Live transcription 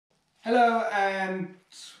Hello and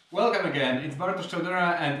welcome again. It's Bartosz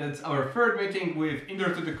Czauderna and it's our third meeting with Indoor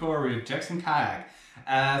to the Core with Jackson Kayak.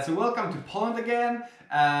 So welcome to Poland again.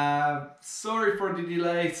 Sorry for the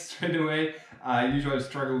delay straight away. I usually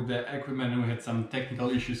struggle with the equipment and we had some technical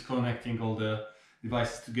issues connecting all the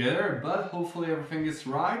devices together, but hopefully everything is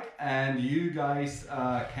right and you guys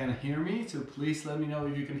can hear me. So please let me know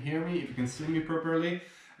if you can hear me, if you can see me properly,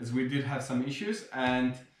 as we did have some issues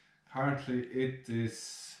and currently it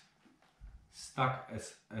is stuck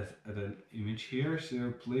as an image here,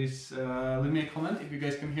 so please leave me a comment if you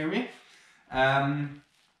guys can hear me.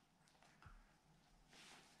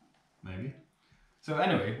 Maybe. So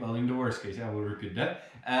anyway, well, in the worst case I will repeat that.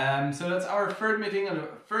 So that's our third meeting. And the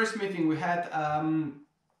first meeting we had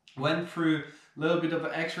went through a little bit of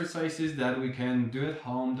exercises that we can do at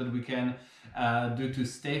home, that we can do to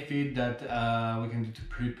stay fit, that we can do to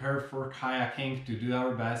prepare for kayaking, to do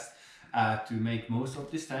our best to make most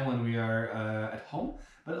of this time when we are at home,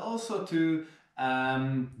 but also to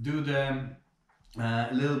do the a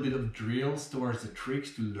little bit of drills towards the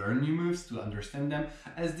tricks, to learn new moves, to understand them,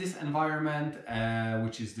 as this environment,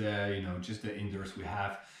 which is the just the indoors we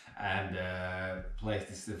have, and place,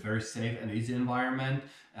 this is a very safe and easy environment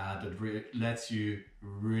that lets you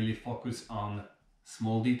really focus on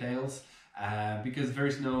small details, because there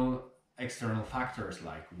is no external factors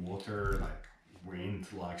like water, like wind,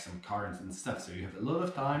 like some currents and stuff, so you have a lot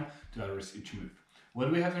of time to address each move. What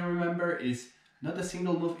we have to remember is not a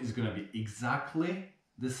single move is going to be exactly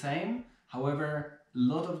the same. However, a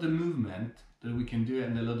lot of the movement that we can do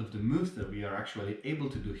and a lot of the moves that we are actually able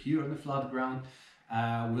to do here on the flat ground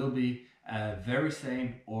will be very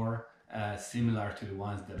same or similar to the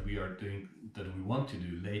ones that we are doing, that we want to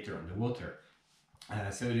do later on the water.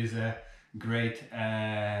 So it is a great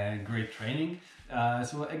training.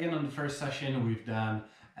 So again, on the first session we've done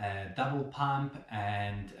a double pump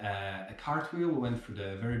and a cartwheel. We went through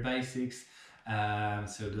the very basics.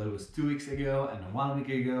 So that was 2 weeks ago, and 1 week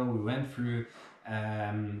ago we went through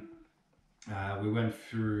a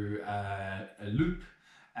loop,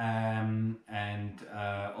 and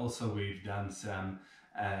also we've done some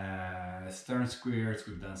stern squares,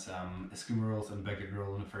 we've done some skimmer rolls and backyard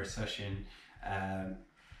roll in the first session.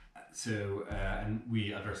 And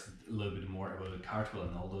we addressed a little bit more about the cartwheel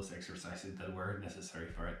and all those exercises that were necessary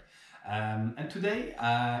for it. And today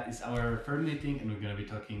is our third meeting, and we're going to be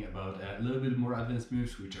talking about a little bit more advanced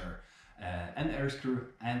moves, which are an air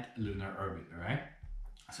screw and lunar orbit. All right.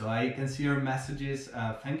 So I can see your messages.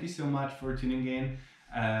 Thank you so much for tuning in,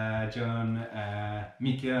 John,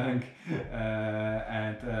 Mikyang,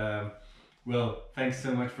 and well, thanks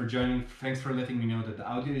so much for joining. Thanks for letting me know that the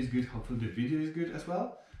audio is good. Hopefully the video is good as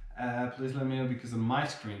well. Please let me know, because on my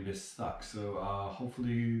screen this stuck, so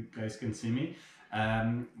hopefully you guys can see me.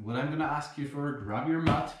 What I'm gonna ask you for, grab your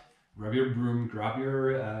mat, grab your broom, grab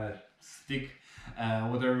your stick,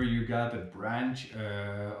 whatever you got, a branch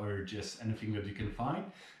or just anything that you can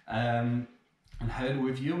find, and have it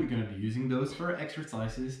with you. We're gonna be using those for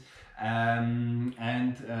exercises,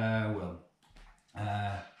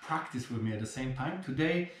 practice with me at the same time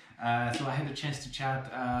today. So I had a chance to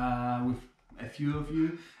chat with a few of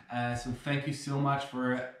you, so thank you so much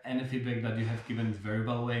for any feedback that you have given. It's very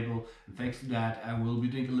valuable, and thanks to that I will be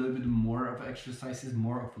doing a little bit more of exercises,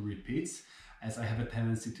 more of repeats, as I have a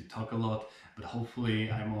tendency to talk a lot, but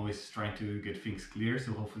hopefully I'm always trying to get things clear,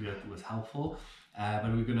 so hopefully that was helpful.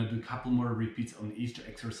 But we're gonna do a couple more repeats on each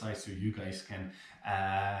exercise, so you guys can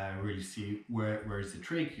really see where is the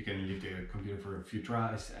trick. You can leave the computer for a few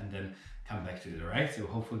tries and then come back to it, right? So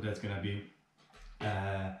hopefully that's gonna be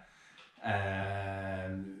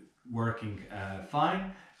working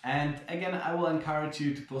fine. And again, I will encourage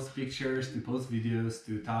you to post pictures, to post videos,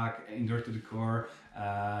 to tag Indoor to the Core,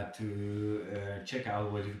 to check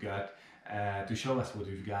out what you've got, to show us what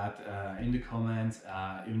you've got in the comments,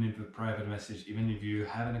 even if a private message, even if you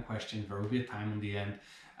have any questions. There will be a time in the end.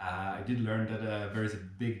 I did learn that there is a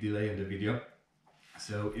big delay in the video,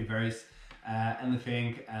 so if there is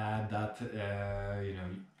anything that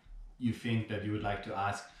you think that you would like to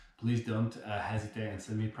ask, please don't hesitate and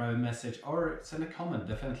send me a private message or send a comment.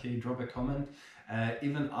 Definitely drop a comment.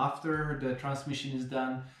 Even after the transmission is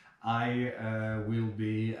done, I will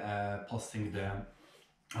be posting them.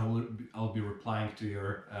 I'll be replying to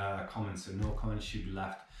your comments, so no comments should be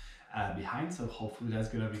left behind. So hopefully that's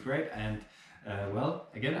gonna be great. And well,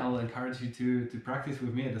 again, I will encourage you to practice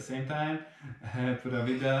with me at the same time. Pura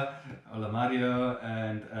vida, hola Mario,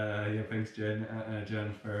 and yeah, thanks John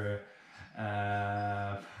for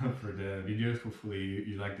the videos. Hopefully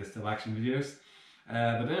you like the still action videos.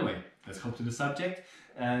 But anyway, let's hop to the subject.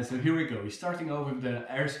 So here we go. We're starting off with the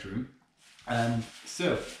air screw.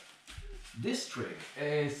 So This trick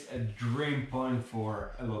is a dream point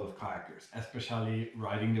for a lot of kayakers, especially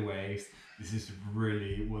riding the waves. This is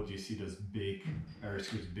really what you see those big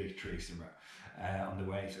big tricks around, on the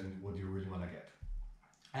waves, and what you really want to get.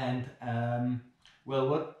 And well,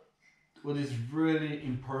 what is really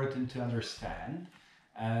important to understand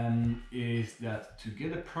is that to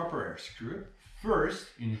get a proper air screw, first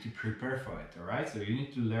you need to prepare for it. All right, so you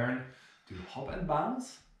need to learn to hop and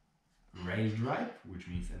bounce, rail drive, which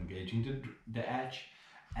means engaging the edge,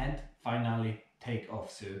 and finally take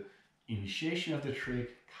off. So initiation of the trick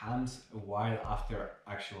comes a while after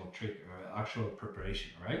actual trick or actual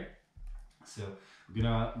preparation, right? So we're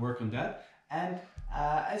gonna work on that, and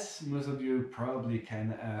as most of you probably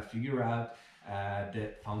can figure out,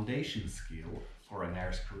 the foundation skill for an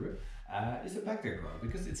air screw is a backdeck roll,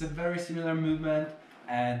 because it's a very similar movement,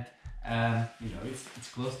 and you know, it's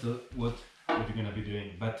close to what you're gonna be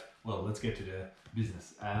doing. But well, let's get to the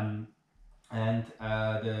business.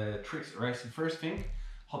 The tricks, right? So first thing,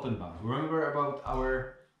 hop and bounce. Remember about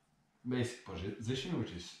our basic position,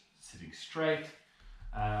 which is sitting straight,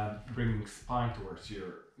 bringing spine towards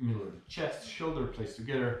your middle of the chest, shoulder placed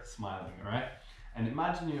together, smiling, right? And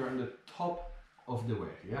imagine you're on the top of the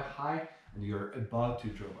wave, yeah, high, and you're about to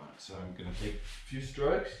drop on. So I'm gonna take a few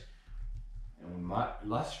strokes, and with my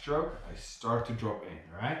last stroke, I start to drop in,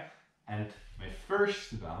 right? And my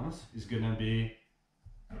first bounce is gonna be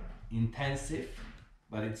intensive,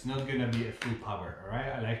 but it's not gonna be a full power, all right?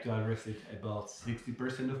 I like to address it about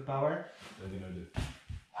 60% of power. So I'm gonna do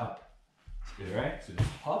hop. It's good, right? So just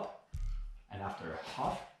hop, and after a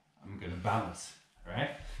hop, I'm gonna bounce, all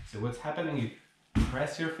right? So what's happening, you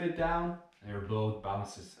press your feet down, and your boat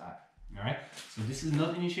bounces up, all right? So this is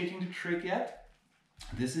not initiating the trick yet.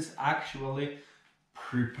 This is actually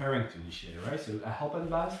preparing to initiate, right? So a hop and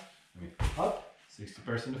bounce, I mean, hop,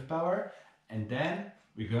 60% of power, and then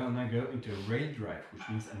we're gonna go into a rail drive, which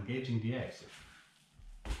means engaging the edge. So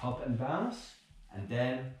hop and bounce, and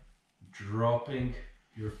then dropping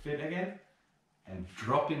your feet again, and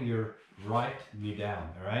dropping your right knee down,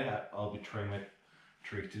 all right? I'll be trying my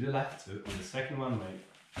trick to the left, so on the second one, my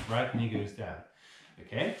right knee goes down,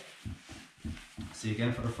 okay? So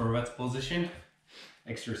again, for the forward position,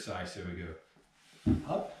 exercise, so we go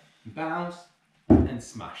up, bounce, and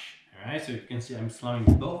smash. Alright, so you can see I'm slowing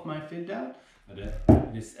both my feet down, but it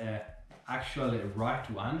is actually a right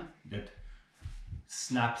one that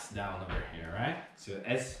snaps down over here, right? So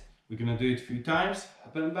as we're gonna do it a few times,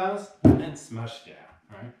 up and bounce, and smash down,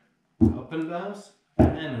 right? Up and bounce,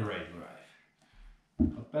 and a rail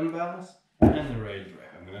drive. Up and bounce, and a rail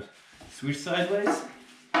drive. I'm gonna switch sideways,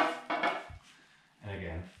 and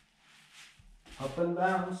again, up and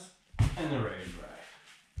bounce, and a rail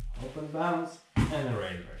drive. Up and bounce, and a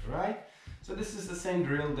rail drive, right? So this is the same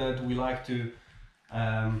drill that we like to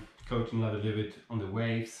coach and a little bit on the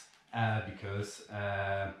waves, because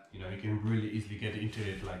you know, you can really easily get into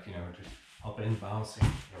it, like, you know, just hop and bouncing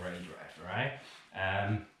a rail drive, right?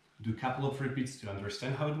 Do a couple of repeats to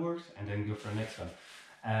understand how it works, and then go for the next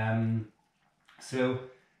one. So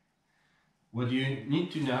what you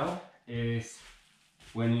need to know is,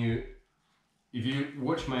 if you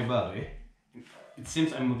watch my body, it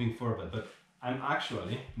seems I'm moving forward, but I'm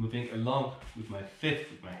actually moving along with my feet,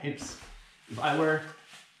 with my hips. If I were to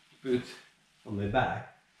put on my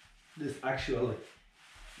back, this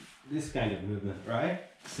kind of movement, right?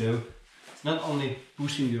 So it's not only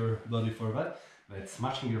pushing your body forward, but it's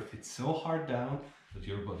smashing your feet so hard down that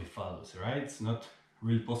your body follows, right? It's not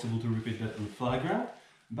really possible to repeat that on flat ground,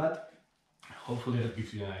 but hopefully that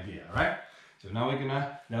gives you an idea, right? So now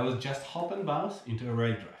that was just hop and bounce into a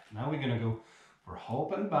rail drive. Now we're gonna go for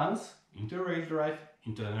hop and bounce into a rail drive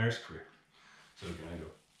into an air screw. So we're gonna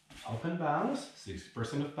go hop and bounce,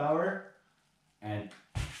 60% of power, and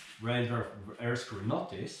rail drive air screw.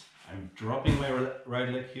 Notice I'm dropping my right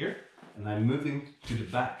leg here, and I'm moving to the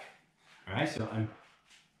back. All right, so I'm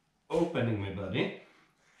opening my body,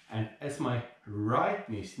 and as my right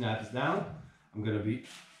knee snaps down, I'm gonna be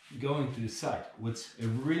going to the side. What's a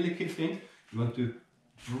really key thing, you want to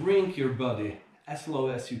bring your body as low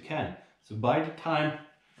as you can. So by the time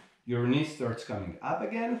your knee starts coming up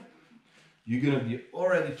again, you're gonna be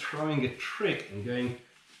already throwing a trick and going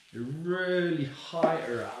really high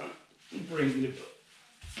around, bringing the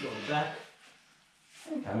go back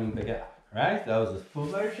and coming back up. Right? That was the full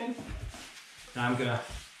version. Now I'm gonna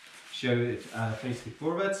show it facing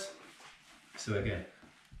forwards. So again,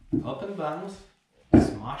 hop and bounce,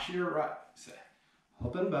 smash your right, so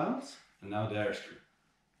hop and bounce, and now the air screw.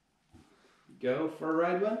 Go for a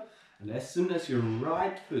right one, and as soon as your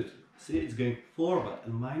right foot, see, it's going forward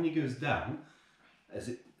and my knee goes down, as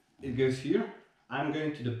it goes here, I'm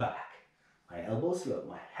going to the back. my elbows low,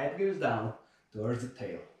 my head goes down towards the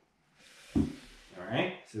tail.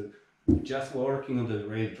 Alright, so just working on the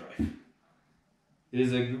rail drive. It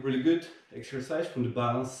is a really good exercise from the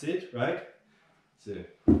balance sit, right? So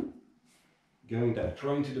going down,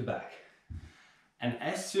 throwing to the back. And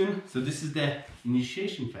as soon, so this is the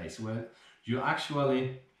initiation phase where you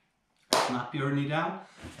actually snap your knee down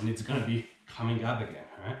and it's gonna be coming up again,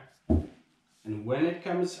 right? And when it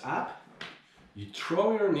comes up, you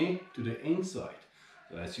throw your knee to the inside.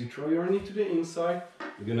 So as you throw your knee to the inside,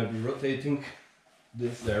 you're gonna be rotating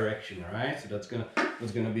this direction, right? So that's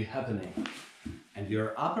what's gonna be happening. And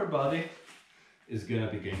your upper body is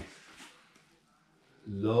gonna be going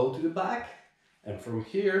low to the back. And from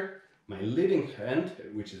here, my leading hand,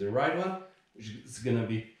 which is the right one, is gonna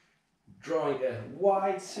be drawing a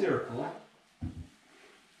wide circle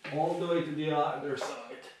all the way to the other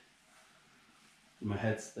side. My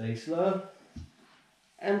head stays low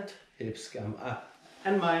and hips come up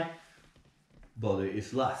and my body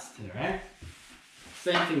is last, right?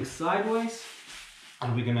 Same thing sideways,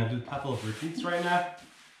 and we're gonna do a couple of repeats right now.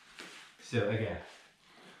 So again,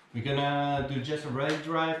 we're gonna do just a rail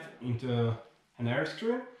drive into an air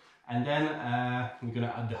screw, and then we're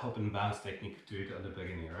gonna add the hop and bounce technique to it at the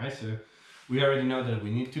beginning, right? So we already know that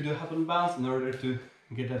we need to do hop and bounce in order to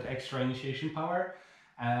get that extra initiation power,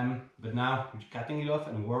 but now we're cutting it off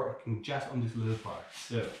and working just on this little part.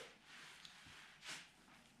 So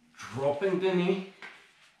dropping the knee,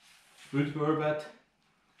 foot forward,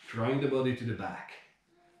 drawing the body to the back.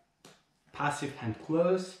 Passive hand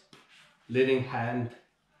close, leading hand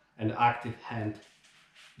and active hand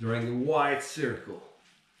drawing a wide circle.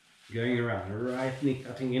 Going around, right knee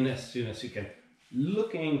cutting in as soon as you can.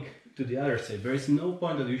 Looking to the other side. There is no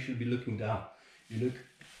point that you should be looking down. You look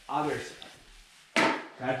other side.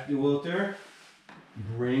 Catch the water,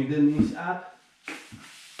 bring the knees up,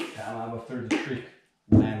 come up after the trick,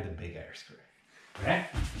 land the big air screw. Okay?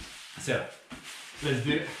 So, let's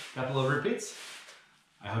do a couple of repeats.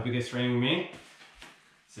 I hope you guys train with me.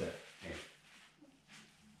 So, okay.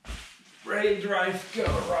 Rail drive, go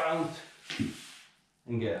around,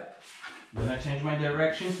 and get up. I'm gonna change my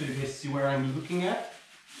direction so you guys see where I'm looking at.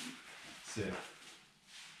 So,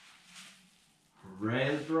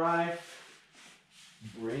 rail drive,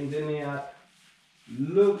 bring the knee up,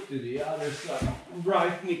 look to the other side,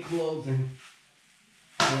 right knee close and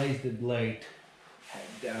place the blade,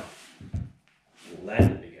 head down,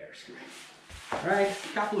 land the big air screw. Alright,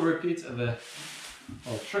 a couple of repeats of the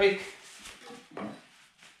whole trick.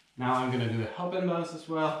 Now I'm gonna do a hop and bounce as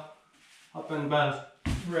well. Hop and bounce,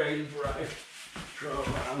 rail drive, throw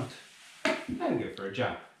around, and go for a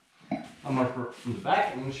jump. I'm more from the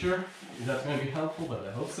back, I'm not sure if that's going to be helpful, but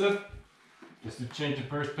I hope so. Just to change the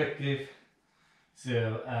perspective.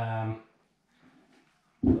 So,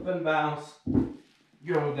 up and bounce,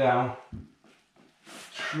 go down,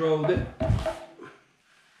 throw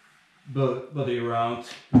the body around,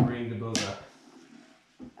 bring the boat up,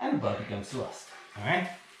 and body comes last. Alright?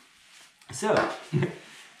 So,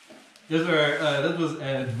 that was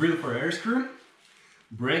a drill for air screw.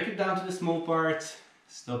 Break it down to the small parts,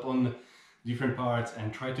 stop on different parts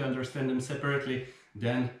and try to understand them separately,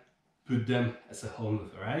 then put them as a whole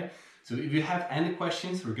move, alright? So if you have any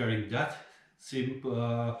questions regarding that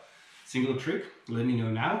single trick, let me know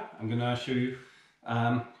now. I'm gonna show you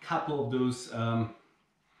a couple of those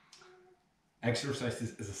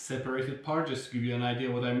exercises as a separated part, just to give you an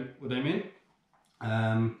idea what I mean.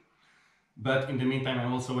 But in the meantime,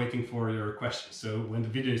 I'm also waiting for your questions. So when the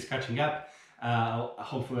video is catching up,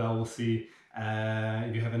 hopefully I will see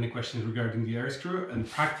if you have any questions regarding the air screw and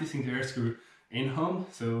practicing the air screw in home.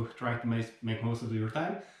 So trying to make most of your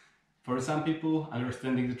time. For some people,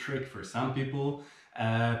 understanding the trick. For some people,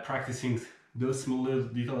 practicing those small little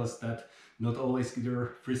details that not always get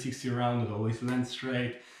your 360 around, not always land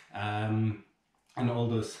straight, and all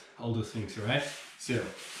those things, right? So,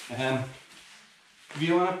 if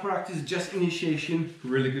you want to practice just initiation,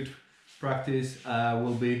 really good practice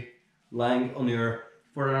will be lying on your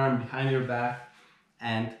forearm behind your back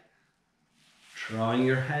and drawing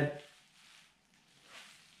your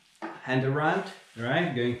hand around,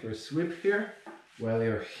 right? Going for a sweep here while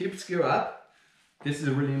your hips go up. This is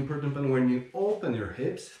a really important one when you open your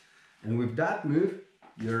hips, and with that move,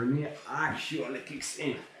 your knee actually kicks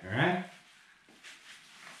in, all right?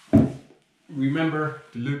 Remember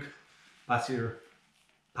to look past your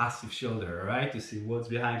passive shoulder, all right? To see what's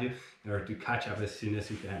behind you in order to catch up as soon as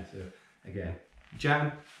you can. So again,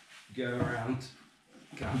 jump, go around,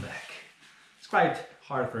 come back. It's quite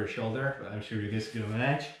hard for your shoulder, but I'm sure you guys can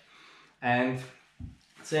manage. And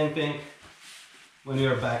same thing when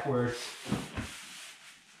you're backwards.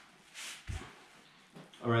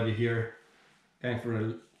 already here, going for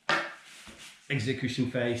the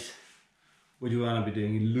execution phase. What you want to be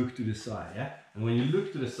doing, you look to the side, yeah? And when you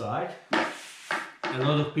look to the side, a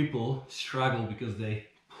lot of people struggle because they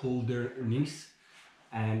pull their knees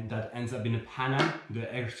and that ends up in a panel,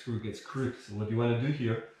 the air screw gets crooked. So what you want to do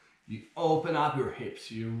here, you open up your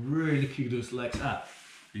hips, you really kick those legs up.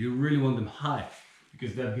 You really want them high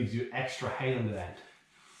because that gives you extra height on the end.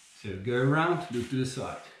 So go around, look to the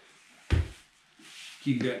side.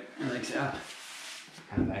 Kick the legs up,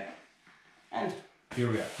 come back, and here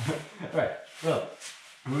we are. Right, well,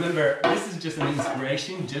 remember, this is just an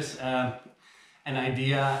inspiration, just an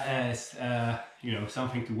idea as, you know,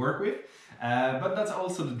 something to work with. But that's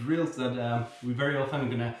also the drills that we very often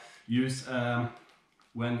gonna use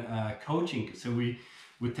when coaching. So we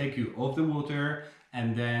take you off the water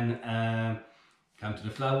and then come to the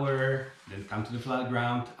flat water, then come to the flat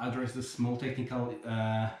ground, address the small technical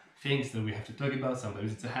things that we have to talk about.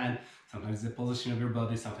 Sometimes it's a hand, sometimes it's the position of your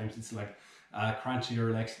body, sometimes it's like crunching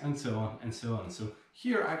your legs, and so on and so on. So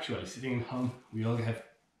here, actually, sitting at home, we all have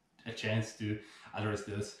a chance to address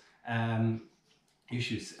those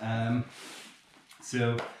issues. Yeah,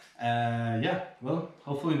 well,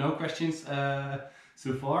 hopefully no questions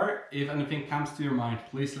so far. If anything comes to your mind,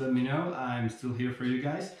 please let me know. I'm still here for you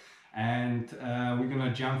guys. And we're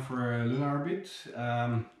gonna jump for a lunar bit.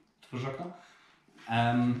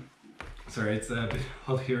 Sorry, it's a bit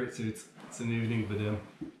hot here, so it's an evening, but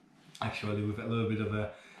actually with a little bit of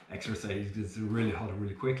a exercise, it's really hot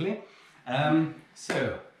really quickly.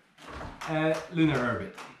 Lunar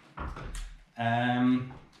orbit.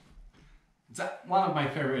 It's one of my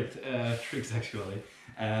favorite tricks actually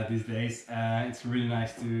these days. It's really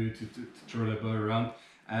nice to throw the boat around.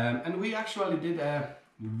 And we actually did a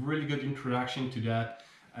really good introduction to that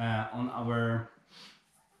on our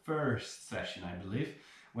first session, I believe,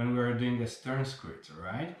 when we were doing the stern squirts,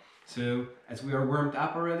 alright? So as we are warmed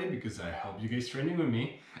up already, because I hope you guys training with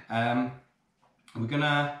me, we're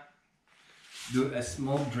gonna do a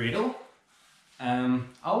small drill.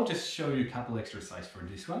 I'll just show you a couple exercises for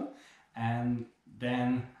this one, and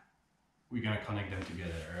then we're gonna connect them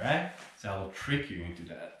together, alright? So I'll trick you into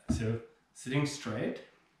that. So sitting straight,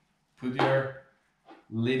 put your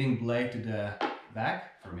leading blade to the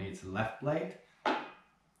back. For me, it's the left blade.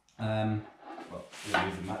 Well, we'll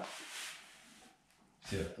use the mat.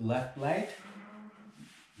 So left blade.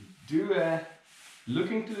 Do a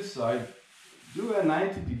looking to the side. Do a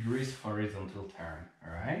 90 degrees horizontal turn.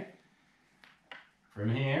 All right.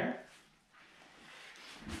 From here,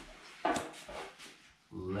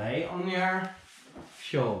 lay on your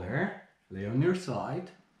shoulder, lay on your side,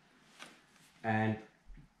 and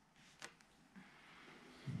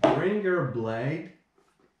bring your blade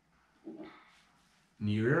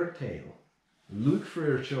near your tail. Look for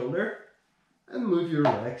your shoulder and move your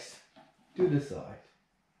legs to the side.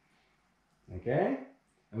 Okay?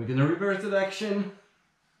 And we're gonna reverse that action.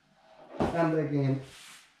 Come back in.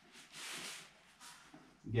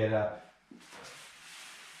 Get up.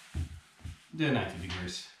 Do a 90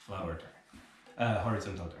 degrees flower turn.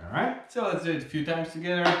 Horizontal turn, alright? So let's do it a few times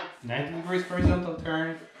together. 90 degrees horizontal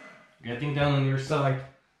turn. Getting down on your side.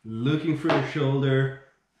 Looking for your shoulder.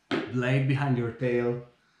 Blade behind your tail.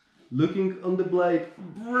 Looking on the blade.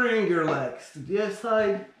 Bring your legs to the other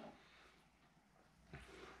side.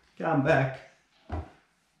 Come back.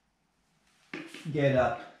 Get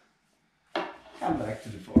up. Come back to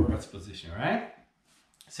the forwards position, alright?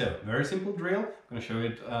 So, very simple drill. I'm going to show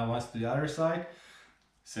it once to the other side.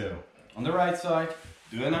 So, on the right side,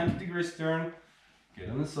 do a 90 degrees turn, get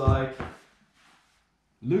on the side,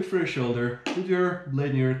 look for your shoulder, put your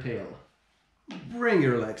blade near your tail, bring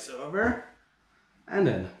your legs over, and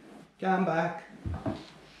then come back,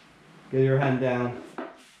 get your hand down,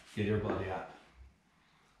 get your body up.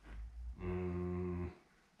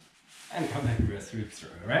 And come back to a sweep through,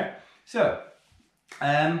 alright? So,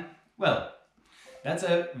 well, that's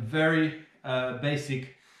a very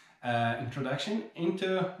basic introduction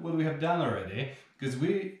into what we have done already, because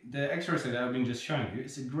the exercise that I've been just showing you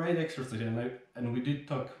is a great exercise, and we did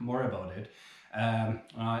talk more about it.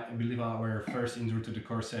 I believe our first intro to the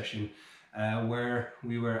core session, where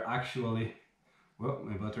we were actually, well,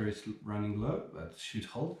 my battery is running low, but should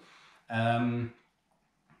hold.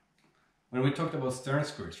 When we talked about stern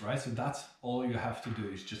squirts, right? So that's all you have to do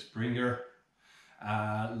is just bring your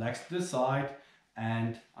legs to the side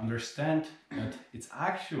and understand that it's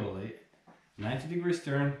actually 90 degrees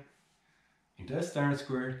turn into a stern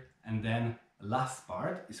squirt, and then the last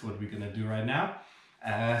part is what we're gonna do right now.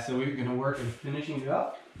 So we're gonna work on finishing it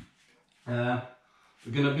up.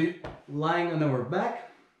 We're gonna be lying on our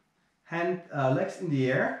back, legs in the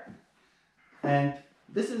air, and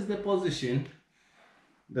this is the position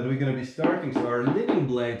that we're gonna be starting. So our leading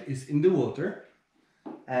blade is in the water,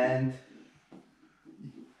 and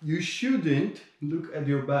you shouldn't look at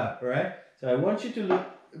your back, right? So I want you to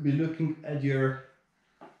be looking at your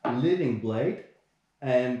leading blade,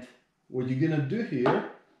 and what you're gonna do here,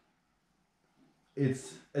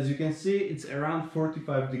 it's, as you can see, it's around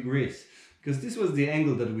 45 degrees, because this was the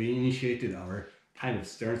angle that we initiated our kind of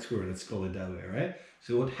stern screw, let's call it that way, right?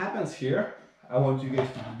 So what happens here, I want you guys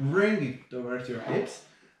to bring it towards your hips,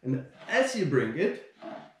 and as you bring it,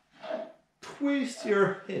 twist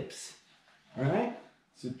your hips, right?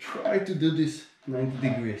 So try to do this 90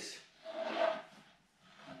 degrees.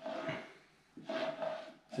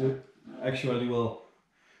 So actually, well,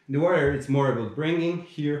 in the water it's more about bringing,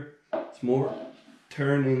 here it's more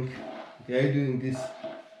turning, okay, doing this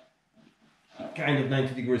kind of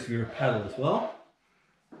 90 degrees with your paddle as well.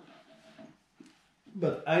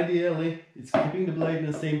 But ideally, it's keeping the blade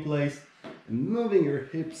in the same place and moving your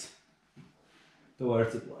hips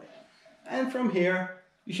towards the blade. And from here,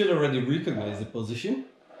 you should already recognize the position.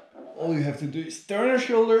 All you have to do is turn your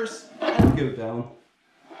shoulders and go down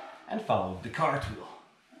and follow the cartwheel.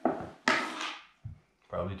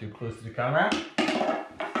 Probably too close to the camera.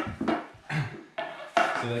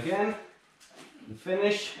 So again, the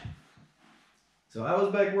finish. So I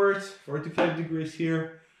was backwards, 45 degrees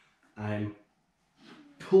here. I'm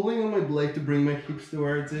pulling on my blade to bring my hips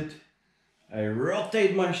towards it. I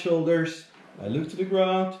rotate my shoulders. I look to the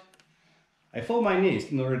ground. I fold my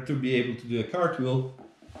knees in order to be able to do a cartwheel.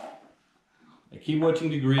 I keep watching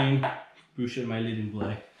the green, push on my leading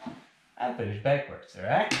blade, and finish backwards,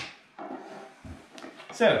 alright?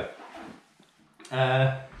 So,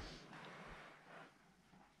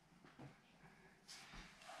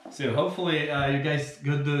 hopefully you guys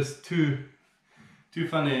got those two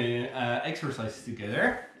funny exercises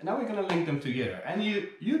together, and now we're gonna link them together. And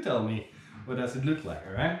you tell me what does it look like,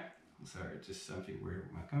 alright? Sorry, just something weird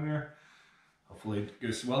with my camera. Hopefully it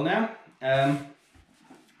goes well now.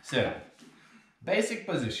 So, basic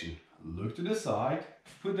position. Look to the side.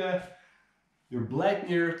 Put your blade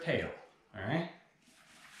near your tail. Alright?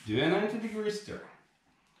 Do a 90 degrees turn.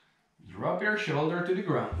 Drop your shoulder to the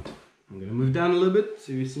ground. I'm gonna move down a little bit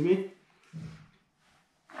so you see me.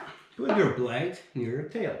 Put your blade near your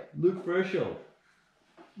tail. Look for a shoulder.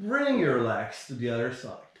 Bring your legs to the other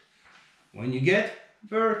side. When you get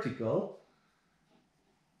vertical,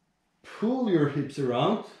 pull your hips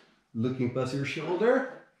around, looking past your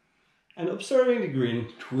shoulder, and observing the green.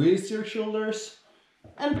 Twist your shoulders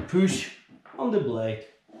and push on the blade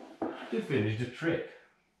to finish the trick.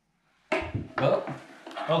 Well,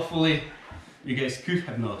 hopefully you guys could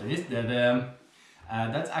have noticed that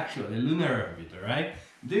that's actually a lunar orbit, right?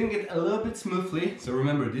 Doing it a little bit smoothly. So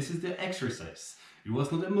remember, this is the exercise. It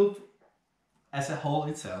was not a move as a whole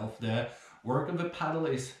itself. The work of the paddle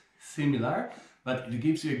is similar, but it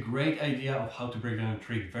gives you a great idea of how to break down a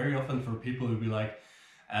trick. Very often for people who be like,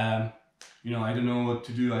 you know, I don't know what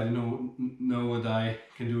to do, I don't know what I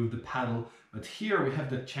can do with the paddle. But here we have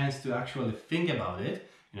the chance to actually think about it.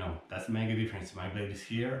 You know, that's make a difference. My blade is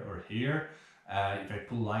here or here. If I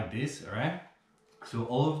pull like this, all right? So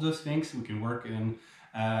all of those things we can work in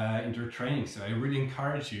into training. So I really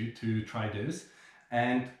encourage you to try this.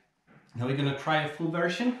 And now we're gonna try a full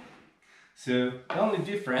version. So the only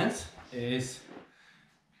difference is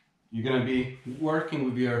you're gonna be working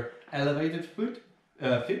with your elevated foot,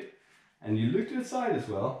 and you look to the side as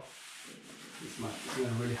well. This is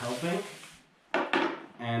gonna really help me.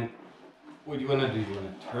 And what you wanna do, you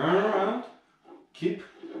wanna turn around,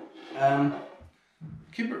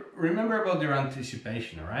 remember about your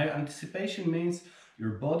anticipation, alright? Anticipation means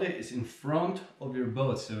your body is in front of your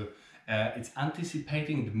boat, so it's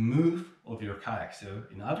anticipating the move of your kayak. So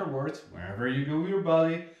in other words, wherever you go with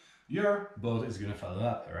your boat is gonna follow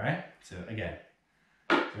up, alright? So again,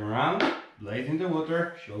 turn around, blade in the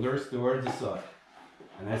water, shoulders towards the side.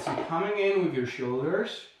 And as you're coming in with your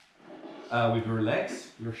shoulders, with your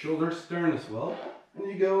legs, your shoulders turn as well, and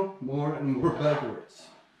you go more and more backwards.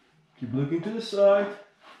 Keep looking to the side,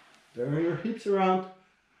 turn your hips around,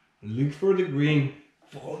 look for the green,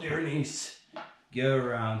 fold your knees, go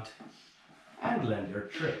around, and land your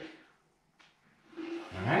trick.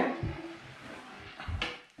 Alright?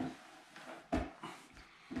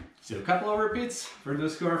 So a couple of repeats for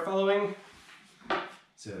those who are following.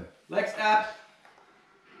 So legs up.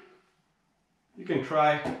 You can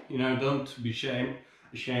try, you know, don't be ashamed.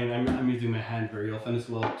 I'm using my hand very often as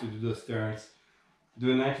well to do those turns.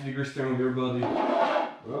 Do a 90 degrees turn with your body.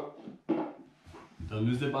 Whoa. Don't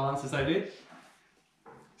lose the balance as I did.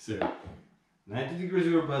 So 90 degrees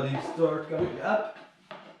with your body, start coming up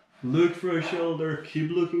look for a shoulder,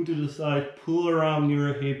 keep looking to the side, pull around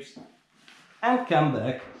your hips, and come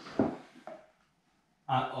back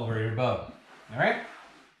over your bow. All right.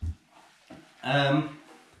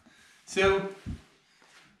 So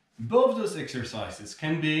both those exercises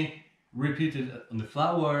can be repeated on the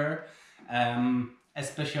flat water.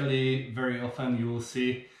 Especially very often you will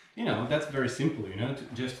see, you know, that's very simple, you know,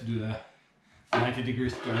 just to do the 90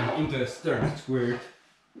 degrees turn into a stern squirt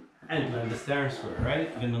and land the stern squirt, right?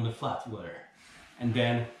 Even on the flat water. And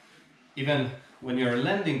then even when you're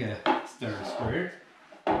landing a stern squirt,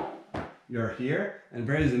 you're here, and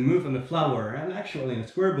there is a move on the flat water, and actually in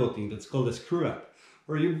square boating that's called a screw up,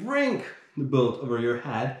 where you bring the boat over your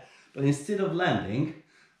head, but instead of landing,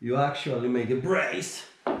 you actually make a brace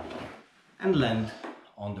and land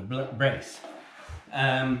on the brace.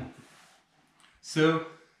 So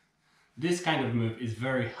this kind of move is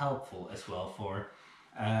very helpful as well for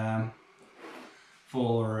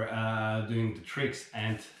doing the tricks,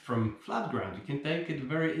 and from flat ground you can take it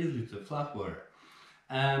very easily to flat water.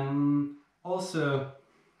 Also,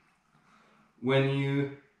 when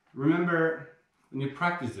you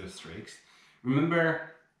practice those tricks,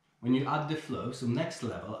 remember when you add the flow, so next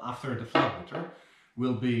level after the flat water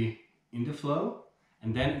will be in the flow,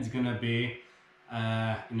 and then it's gonna be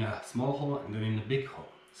in a small hole and then in a big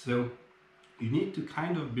hole. So you need to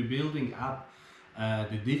kind of be building up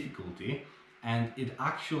the difficulty, and it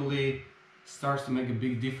actually starts to make a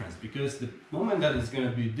big difference, because the moment that it's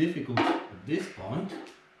gonna be difficult at this point,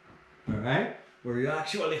 all right, where you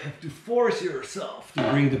actually have to force yourself to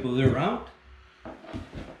bring the boat around,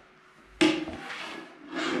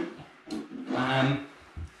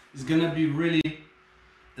 it's gonna be really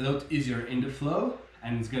a lot easier in the flow,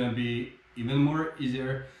 and it's gonna be even more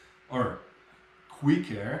easier or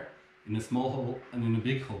quicker in a small hole and in a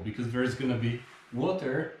big hole, because there's gonna be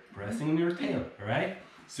water pressing on your tail, right?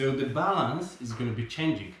 So the balance is gonna be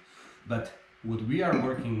changing. But what we are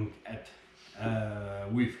working at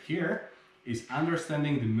with here is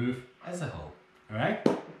understanding the move as a whole, all right?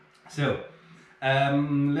 So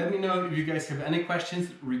let me know if you guys have any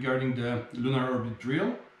questions regarding the lunar orbit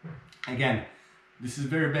drill. Again, this is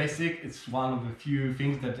very basic. It's one of the few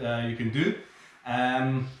things that you can do.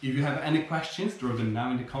 If you have any questions, drop them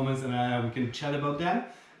down in the comments, and we can chat about them.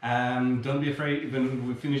 Don't be afraid, even when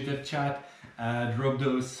we finish that chat, drop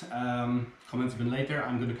those comments even later.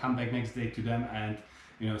 I'm gonna come back next day to them and,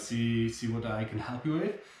 you know, see what I can help you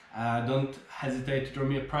with. Don't hesitate to drop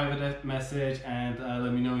me a private message, and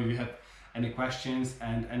let me know if you have any questions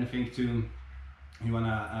and anything you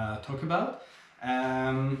wanna talk about.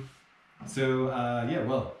 Yeah,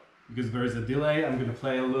 well, because there is a delay, I'm gonna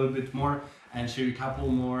play a little bit more and show you a couple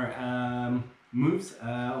more moves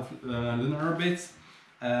of lunar orbits.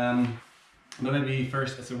 But maybe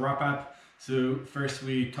first as a wrap up. So first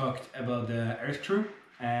we talked about the air screw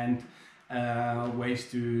and ways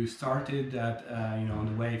to start it, that you know, on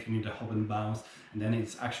the wave you need a hop and bounce, and then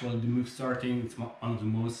it's actually the move starting. It's one of the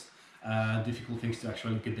most difficult things to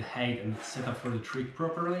actually get the height and set up for the trick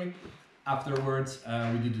properly. Afterwards,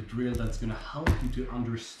 we did a drill that's going to help you to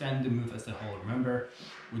understand the move as a whole. Remember,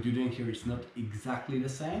 what you're doing here is not exactly the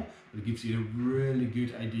same, but it gives you a really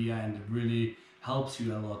good idea, and it really helps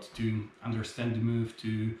you a lot to understand the move,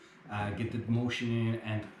 to get the motion in.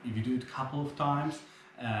 And if you do it a couple of times,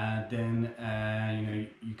 then you know,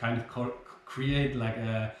 you kind of create like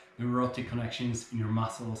neurotic connections in your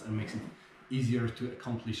muscles, and makes it easier to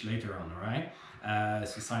accomplish later on. All right,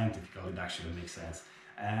 so scientifically it actually makes sense.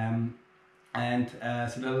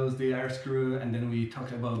 So that was the air screw, and then we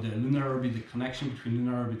talked about the lunar orbit, the connection between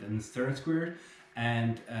lunar orbit and stern squirt,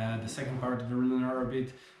 and the second part of the lunar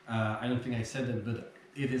orbit, I don't think I said that, but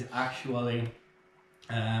it is actually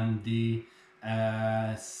the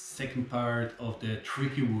second part of the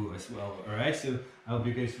tricky woo as well. Alright, so I hope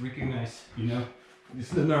you guys recognize, you know,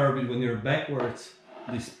 this lunar orbit when you're backwards,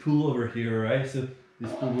 this pull over here, right? So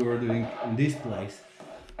this pull we were doing in this place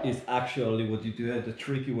is actually what you do at the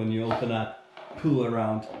tricky when you open up, pull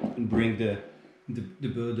around and bring the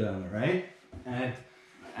bow down, right? And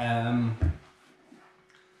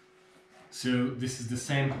so this is the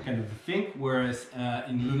same kind of thing, whereas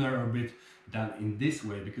in lunar orbit done in this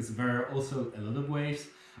way, because there are also a lot of ways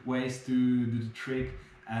to do the trick.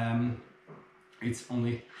 It's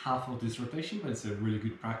only half of this rotation, but it's a really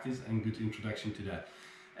good practice and good introduction to that.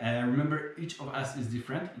 Remember, each of us is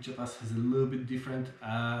different. Each of us has a little bit different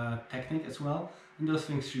technique as well, and those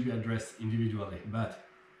things should be addressed individually. But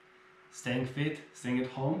staying fit, staying at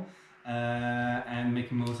home, and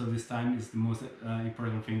making most of this time is the most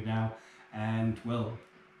important thing now. And well,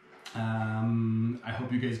 I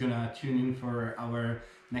hope you guys gonna tune in for our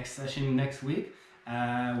next session next week.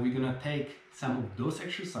 we're gonna take some of those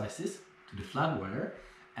exercises to the flat water,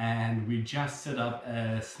 and we just set up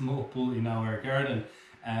a small pool in our garden,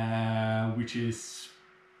 which is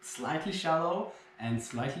slightly shallow and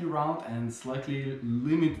slightly round and slightly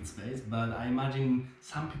limited space, but I imagine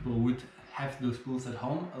some people would have those pools at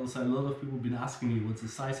home. Also, a lot of people have been asking me what's the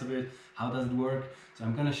size of it, how does it work. So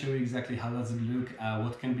I'm gonna show you exactly how does it look,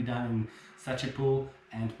 what can be done in such a pool,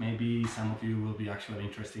 and maybe some of you will be actually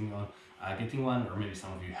interested on getting one, or maybe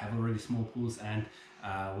some of you have already small pools and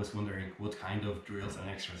was wondering what kind of drills and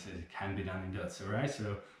exercises can be done in that. So right,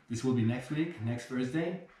 so this will be next week, next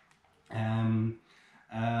Thursday.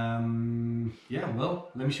 Yeah,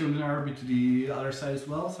 well, let me show Lunar a bit to the other side as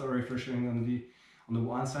well. Sorry for showing on the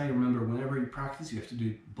one side. Remember, whenever you practice, you have to do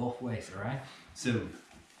it both ways, all right? So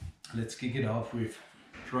let's kick it off with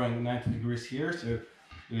trying 90 degrees here. So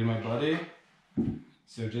doing my body.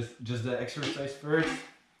 So just the exercise first.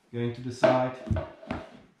 Going to the side,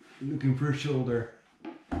 looking for a shoulder,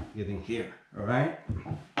 getting here, all right?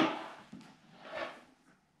 I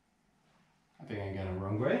think I got it the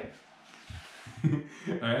wrong way.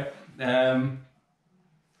 All right.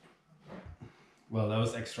 Well, that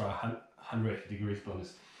was extra 100 degrees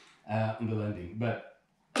bonus on the landing. But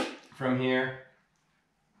from here,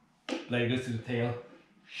 leg goes to the tail,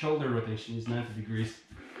 shoulder rotation is 90 degrees,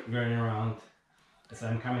 going around. As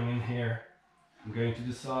I'm coming in here, I'm going to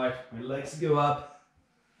the side, my legs go up.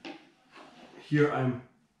 Here I'm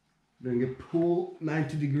doing a pull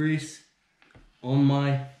 90 degrees on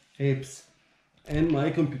my hips, and my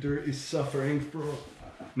computer is suffering for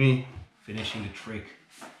me finishing the trick.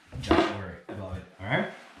 Don't worry about it, alright?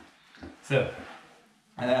 So,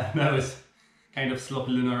 that was kind of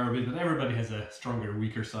sloppy Lunar a bit, but everybody has a stronger,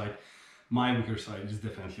 weaker side. My weaker side is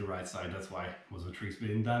definitely right side, that's why most of the tricks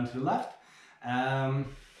being done to the left.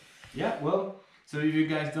 Yeah, well, so if you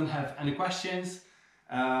guys don't have any questions,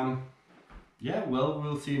 yeah, well,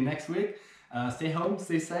 we'll see you next week. Stay home,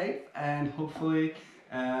 stay safe, and hopefully,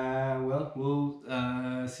 well,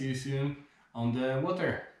 we'll see you soon on the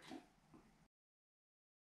water.